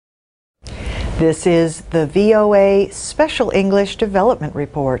This is the VOA Special English Development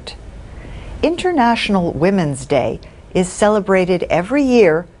Report. International Women's Day is celebrated every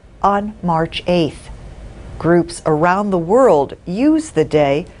year on March 8th. Groups around the world use the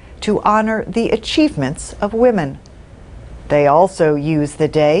day to honor the achievements of women. They also use the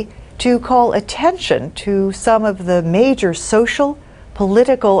day to call attention to some of the major social,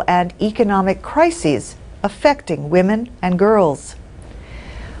 political, and economic crises affecting women and girls.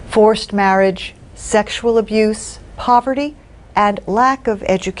 Forced marriage, sexual abuse, poverty, and lack of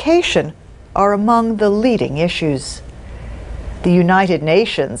education are among the leading issues. The United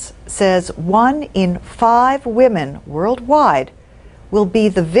Nations says 1 in 5 women worldwide will be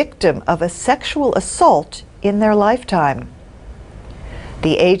the victim of a sexual assault in their lifetime.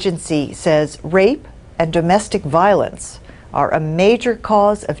 The agency says rape and domestic violence are a major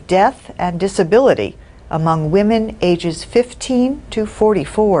cause of death and disability among women ages 15 to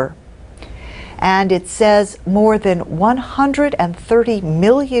 44. And it says more than 130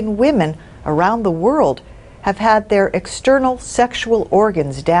 million women around the world have had their external sexual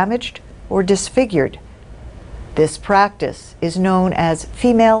organs damaged or disfigured. This practice is known as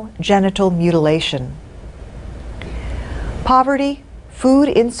female genital mutilation. Poverty, food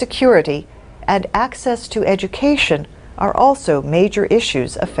insecurity, and access to education are also major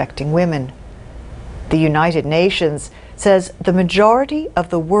issues affecting women. The United Nations says the majority of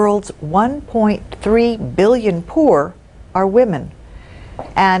the world's 1.3 billion poor are women,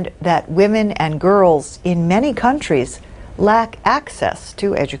 and that women and girls in many countries lack access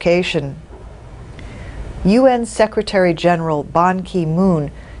to education. UN Secretary General Ban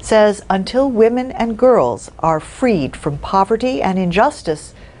Ki-moon says until women and girls are freed from poverty and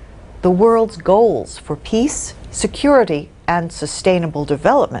injustice, the world's goals for peace, security, and sustainable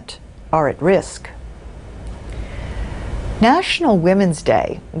development are at risk. National Women's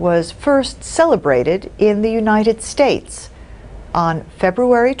Day was first celebrated in the United States on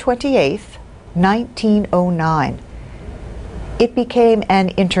February 28, 1909. It became an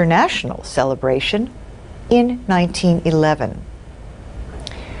international celebration in 1911.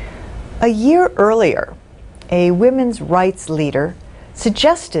 A year earlier, a women's rights leader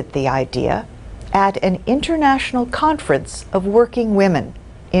suggested the idea at an international conference of working women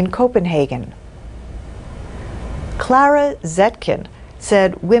in Copenhagen. Clara Zetkin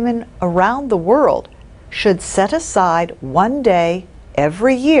said women around the world should set aside one day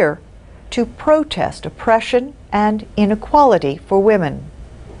every year to protest oppression and inequality for women.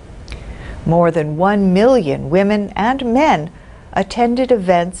 More than 1 million women and men attended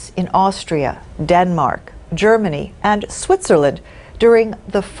events in Austria, Denmark, Germany, and Switzerland during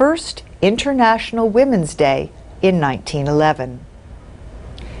the first International Women's Day in 1911.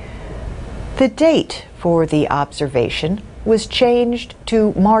 The date for the observation was changed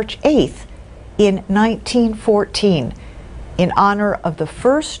to March 8th in 1914 in honor of the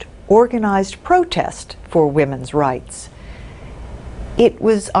first organized protest for women's rights. It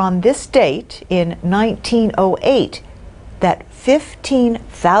was on this date in 1908 that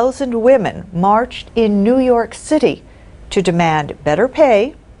 15,000 women marched in New York City to demand better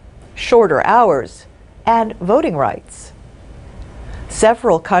pay, shorter hours, and voting rights.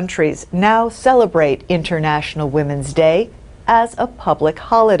 Several countries now celebrate International Women's Day as a public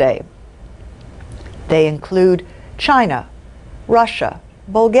holiday. They include China, Russia,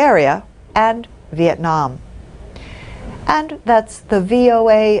 Bulgaria, and Vietnam. And that's the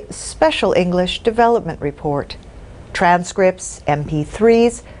VOA Special English Development Report. Transcripts,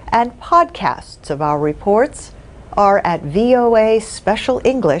 MP3s, and podcasts of our reports are at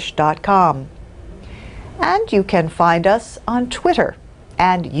voaspecialenglish.com. And you can find us on Twitter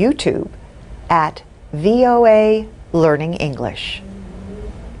and YouTube at VOA Learning English.